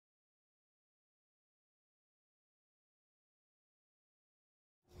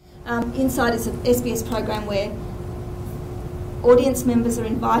Insight is an SBS program where audience members are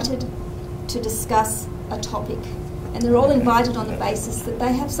invited to discuss a topic, and they're all invited on the basis that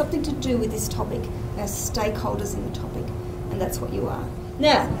they have something to do with this topic. They're stakeholders in the topic, and that's what you are.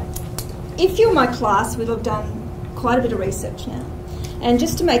 Now, if you're my class, we'll have done quite a bit of research now. And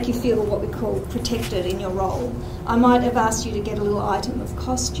just to make you feel what we call protected in your role, I might have asked you to get a little item of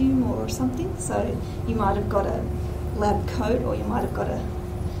costume or something. So you might have got a lab coat, or you might have got a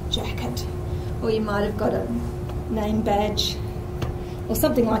jacket, or you might have got a name badge, or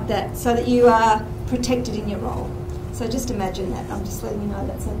something like that, so that you are protected in your role. So just imagine that. I'm just letting you know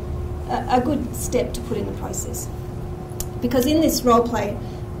that's a good step to put in the process. Because in this role play,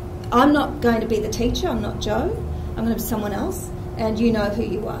 I'm not going to be the teacher, I'm not Jo, I'm going to be someone else, and you know who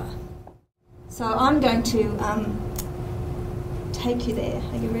you are. So I'm going to take you there.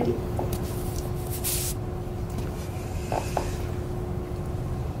 Are you ready?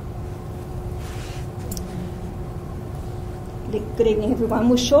 Good evening, everyone.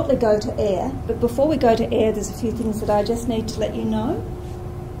 We'll shortly go to air, but before we go to air, there's a few things that I just need to let you know.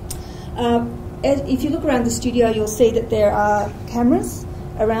 If you look around the studio, you'll see that there are cameras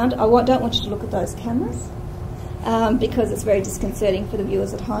around. I don't want you to look at those cameras because it's very disconcerting for the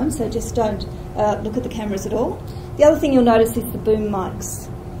viewers at home, so just don't look at the cameras at all. The other thing you'll notice is the boom mics,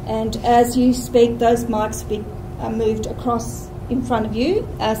 and as you speak, those mics will be moved across in front of you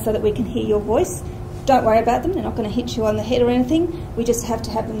so that we can hear your voice. Don't worry about them, they're not going to hit you on the head or anything. We just have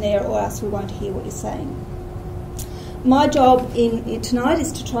to have them there, or else we won't hear what you're saying. My job in tonight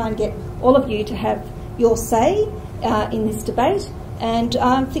is to try and get all of you to have your say in this debate, and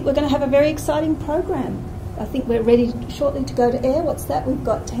I think we're going to have a very exciting program. I think we're ready shortly to go to air. What's that? We've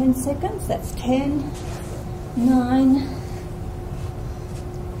got 10 seconds. That's 10, 9...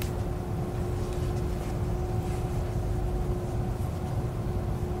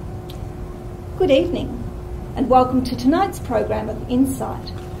 Good evening, and welcome to tonight's program of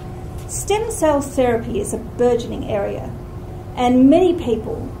Insight. Stem cell therapy is a burgeoning area, and many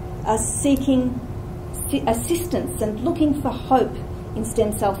people are seeking assistance and looking for hope in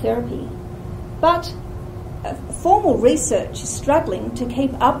stem cell therapy. But formal research is struggling to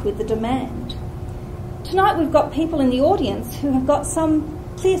keep up with the demand. Tonight we've got people in the audience who have got some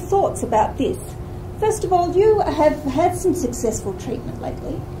clear thoughts about this. First of all, you have had some successful treatment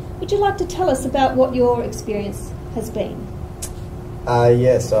lately. Would you like to tell us about what your experience has been?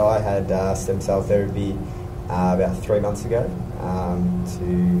 Yeah, so I had stem cell therapy about 3 months ago to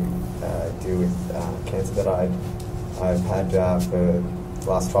deal with cancer that I've had for the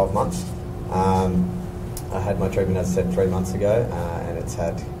last 12 months. I had my treatment, as I said, 3 months ago, and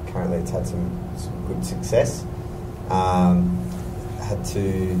currently it's had some good success. I had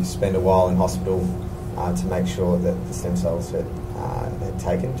to spend a while in hospital to make sure that the stem cells had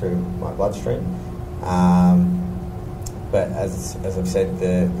taken through my bloodstream. But as I've said,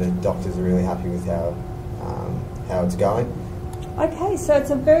 the doctors are really happy with how it's going. Okay, so it's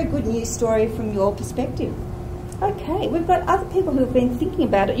a very good news story from your perspective. Okay, we've got other people who have been thinking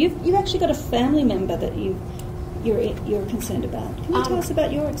about it. You've actually got a family member that you're concerned about. Can you tell us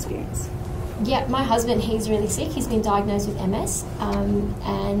about your experience? Yeah, my husband, he's really sick. He's been diagnosed with MS,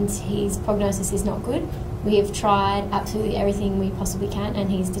 and his prognosis is not good. We have tried absolutely everything we possibly can,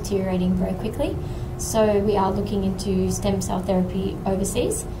 and he's deteriorating very quickly. So we are looking into stem cell therapy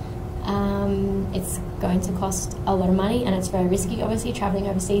overseas. It's going to cost a lot of money, and it's very risky, obviously, travelling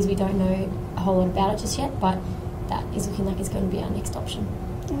overseas. We don't know a whole lot about it just yet, but that is looking like it's going to be our next option.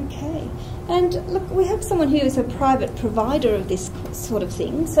 Okay. And look, we have someone who is a private provider of this sort of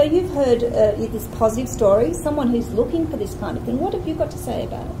thing. So you've heard this positive story, someone who's looking for this kind of thing. What have you got to say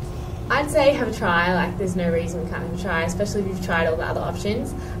about it? I'd say have a try. Like, there's no reason we can't have a try, especially if you've tried all the other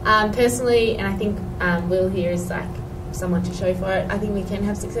options. Personally, and I think Will here is like someone to show for it, I think we can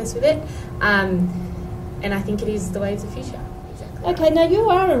have success with it. And I think it is the way of the future. Exactly. Okay, now you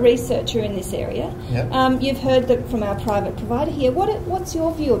are a researcher in this area. Yep. You've heard that from our private provider here. What's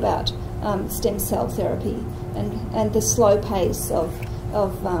your view about stem cell therapy and the slow pace of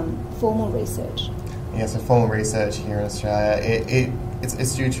formal research? Yeah, so formal research here in Australia,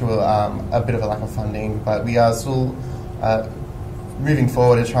 it's due to a bit of a lack of funding, but we are still moving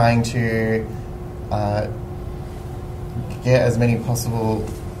forward and trying to get as many possible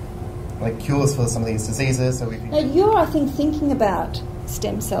cures for some of these diseases. So now you're, I think, thinking about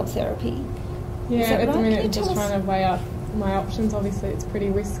stem cell therapy. Yeah, at right? the minute I'm just trying to weigh up my options. Obviously it's pretty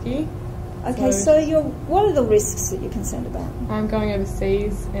risky. Okay, so what are the risks that you're concerned about? I'm going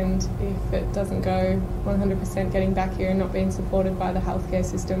overseas, and if it doesn't go 100%, getting back here and not being supported by the healthcare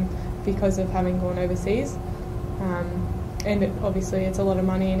system because of having gone overseas. and obviously it's a lot of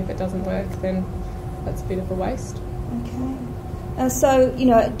money, and if it doesn't work, then that's a bit of a waste. Okay. So,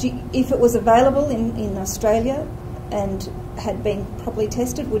 if it was available in Australia and had been properly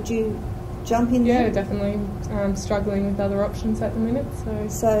tested, would you jump in Yeah, there? definitely. Struggling with other options at the minute,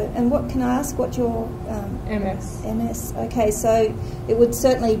 So, and what can I ask? What your MS. MS? Okay, so it would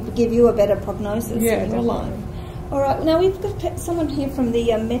certainly give you a better prognosis Yeah, in your life. definitely. All right. Now we've got someone here from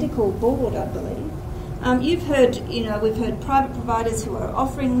the medical board, I believe. You've heard, we've heard private providers who are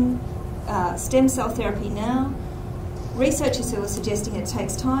offering stem cell therapy now. Researchers who are suggesting it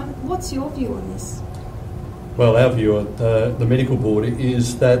takes time. What's your view on this? Well, our view at the medical board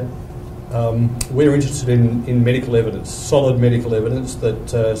is that we're interested in medical evidence, solid medical evidence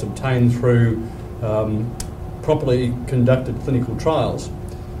that is obtained through properly conducted clinical trials.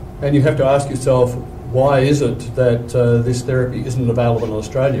 And you have to ask yourself, why is it that this therapy isn't available in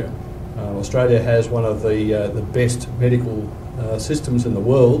Australia? Australia has one of the best medical systems in the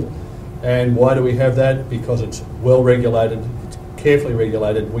world. And why do we have that? Because it's well regulated, it's carefully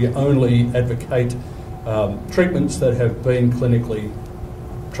regulated. We only advocate treatments that have been clinically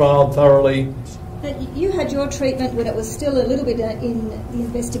trialled thoroughly. You had your treatment when it was still a little bit in the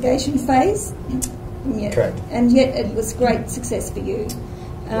investigation phase. Yeah. Correct. And yet it was great success for you.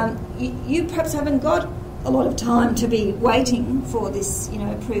 You perhaps haven't got a lot of time to be waiting for this,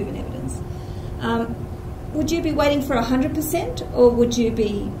 proven evidence. Would you be waiting for 100%, or would you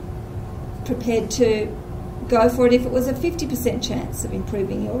be prepared to go for it if it was a 50% chance of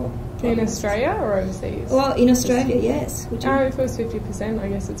improving your In prognosis? Australia or overseas? Well, in Australia, yes. Would you? If it was 50%, I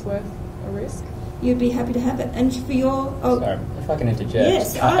guess it's worth a risk. You'd be happy to have it. And for your... Sorry, if I can interject.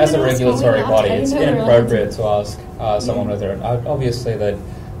 Yes, as a regulatory body, it's I know. inappropriate to ask someone whether... Obviously,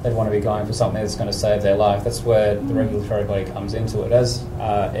 they'd want to be going for something that's going to save their life. That's where the regulatory body comes into it. As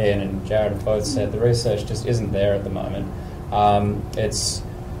Ian and Jared have both said, the research just isn't there at the moment.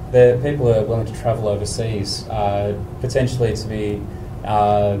 People are willing to travel overseas, potentially to be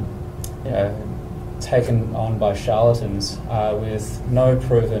taken on by charlatans with no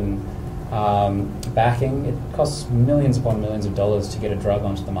proven backing. It costs millions upon millions of dollars to get a drug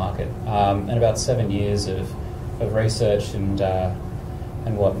onto the market, and about 7 years of research and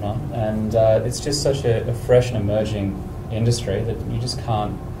whatnot. And it's just such a fresh and emerging industry that you just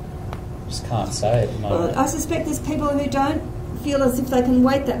can't say at the moment. Well, I suspect there's people who don't feel as if they can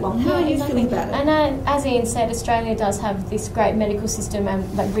wait that long. How are you feeling about it? And as Ian said, Australia does have this great medical system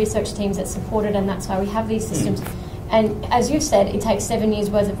and research teams that support it, and that's why we have these systems. And as you've said, it takes 7 years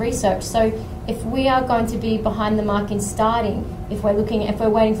worth of research. So if we are going to be behind the mark in starting, if we're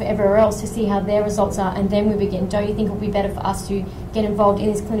waiting for everywhere else to see how their results are and then we begin, don't you think it would be better for us to get involved in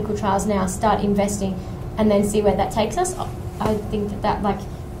these clinical trials now, start investing, and then see where that takes us? I think that like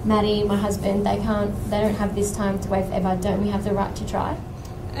Maddie, my husband, they don't have this time to wait forever. Don't we have the right to try?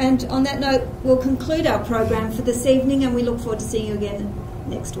 And on that note, we'll conclude our program for this evening, and we look forward to seeing you again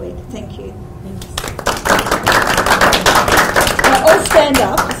next week. Thank you. All stand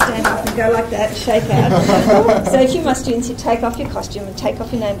up and go like that, shake out. So if you my students, you take off your costume and take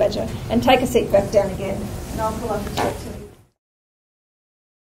off your name badge and take a seat back down again. And I'll pull up the chair to you.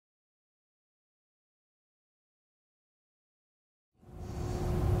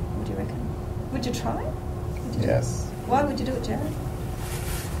 What do you reckon? Would you try it? Yes. Why would you do it, Jared?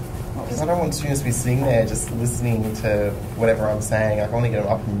 Because I don't want students to be sitting there just listening to whatever I'm saying. I want to get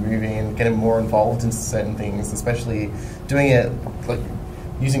them up and moving, get them more involved in certain things, especially doing it like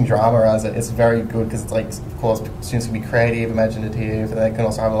using drama as it's very good because it's like, of course, students can be creative, imaginative, and they can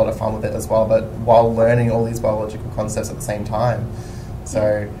also have a lot of fun with it as well, but while learning all these biological concepts at the same time.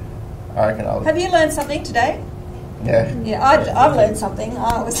 So I reckon I would... Have you learned something today? Yeah. Yeah, I've learned something.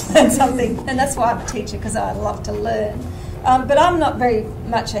 I always learn something, and that's why I'm a teacher, because I love to learn. But I'm not very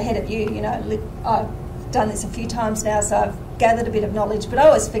much ahead of you. I've done this a few times now, so I've gathered a bit of knowledge, but I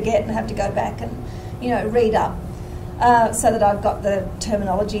always forget and have to go back and, read up so that I've got the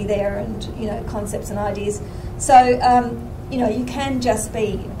terminology there and, concepts and ideas. So, you can just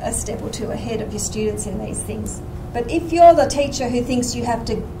be a step or two ahead of your students in these things. But if you're the teacher who thinks you have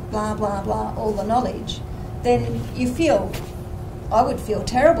to blah, blah, blah, all the knowledge, then I would feel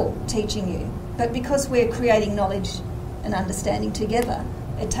terrible teaching you. But because we're creating knowledge and understanding together,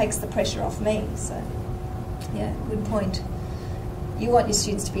 it takes the pressure off me. So, yeah, good point. You want your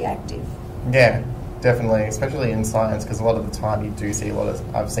students to be active. Yeah, definitely, especially in science, because a lot of the time you do see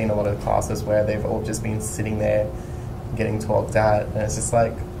I've seen a lot of classes where they've all just been sitting there getting talked at, and it's just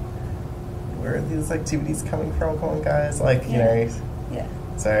like, where are these activities coming from? Come on, guys, Yeah. Yeah.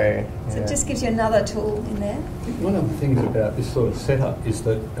 So it just gives you another tool in there. One of the things about this sort of setup is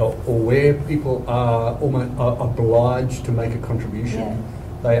that, or where people are almost obliged to make a contribution,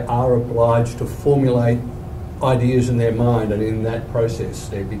 they are obliged to formulate ideas in their mind, and in that process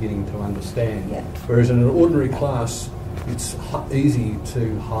they're beginning to understand. Whereas in an ordinary class, it's easy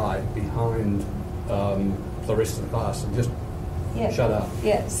to hide behind the rest of the class and just shut up.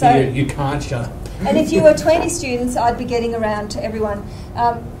 So you can't shut up. And if you were 20 students, I'd be getting around to everyone.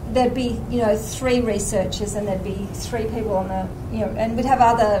 There'd be, 3 researchers, and there'd be 3 people on the, and we'd have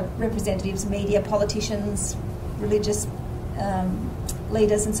other representatives, media, politicians, religious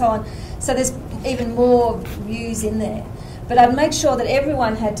leaders, and so on. So there's even more views in there. But I'd make sure that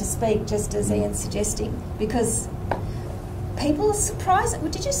everyone had to speak, just as Ian's suggesting, because people are surprised.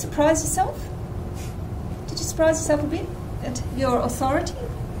 Did you surprise yourself? Did you surprise yourself a bit at your authority?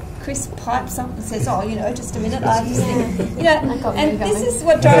 Chris pipes up and says, just a minute. I just think, and this is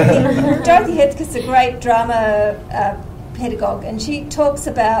what Dorothy Heathcote's a great drama pedagogue, and she talks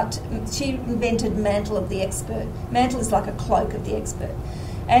about, she invented mantle of the expert. Mantle is like a cloak of the expert.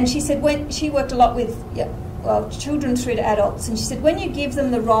 And she said when she worked a lot with children through to adults, and she said when you give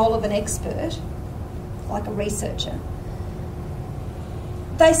them the role of an expert, like a researcher,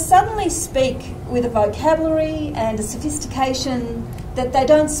 they suddenly speak with a vocabulary and a sophistication that they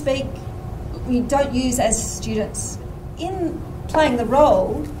don't speak, we don't use as students. In playing the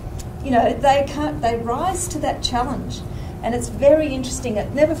role, they rise to that challenge. And it's very interesting.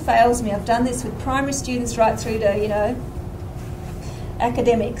 It never fails me. I've done this with primary students right through to,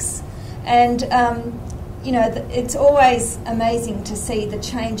 academics. And, it's always amazing to see the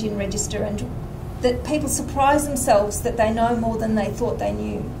change in register, and that people surprise themselves that they know more than they thought they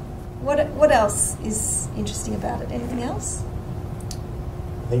knew. What else is interesting about it? Anything else?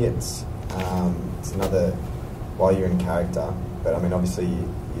 I think it's another, while you're in character, but I mean obviously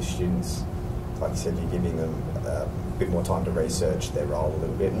your students, like you said, you're giving them a bit more time to research their role a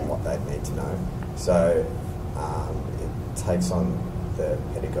little bit and what they need to know. So it takes on the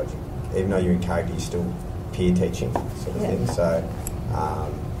pedagogy. Even though you're in character, you're still peer teaching sort of thing. So I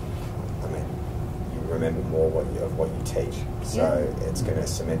mean, you remember more of what you teach. So it's going to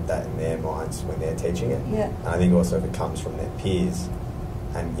cement that in their minds when they're teaching it. And I think also if it comes from their peers,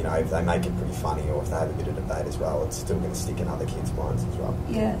 and if they make it pretty funny, or if they have a bit of debate as well, it's still going to stick in other kids' minds as well.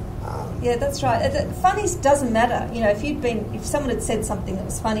 That's right. Funny doesn't matter. If someone had said something that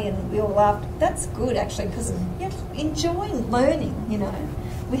was funny and we all laughed, that's good actually, because you're enjoying learning.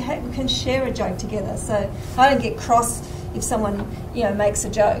 We can share a joke together. So I don't get cross if someone makes a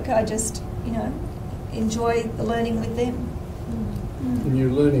joke. I just enjoy the learning with them. And you're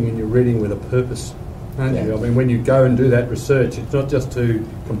learning and you're reading with a purpose, aren't you? I mean, when you go and do that research, it's not just to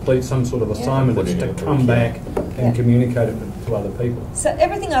complete some sort of assignment, it's to come back and communicate it to other people. So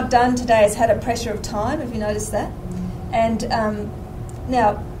everything I've done today has had a pressure of time, have you noticed that? And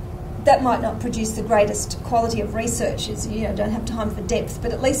now, that might not produce the greatest quality of research, don't have time for depth,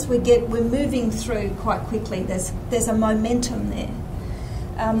 but at least we're moving through quite quickly. There's a momentum there.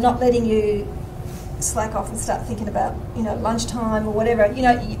 Not letting you slack off and start thinking about, lunchtime or whatever.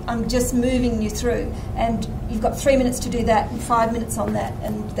 I'm just moving you through, and you've got 3 minutes to do that and 5 minutes on that,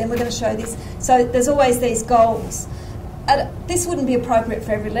 and then we're going to show this. So there's always these goals. This wouldn't be appropriate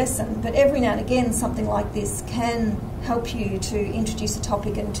for every lesson, but every now and again something like this can help you to introduce a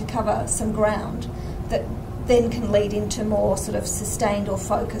topic and to cover some ground that then can lead into more sort of sustained or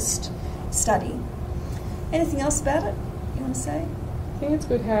focused study. Anything else about it you want to say? I think it's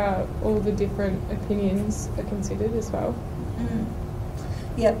good how all the different opinions are considered as well.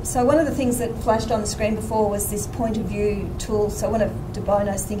 So one of the things that flashed on the screen before was this point of view tool. So one of De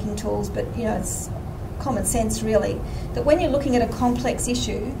Bono's thinking tools, but it's common sense really, that when you're looking at a complex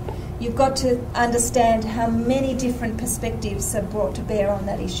issue, you've got to understand how many different perspectives are brought to bear on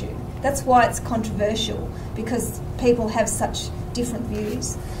that issue. That's why it's controversial, because people have such different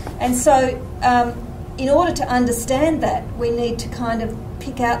views. And so in order to understand that, we need to kind of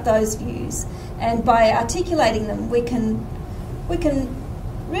pick out those views, and by articulating them we can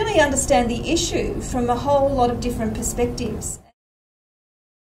really understand the issue from a whole lot of different perspectives.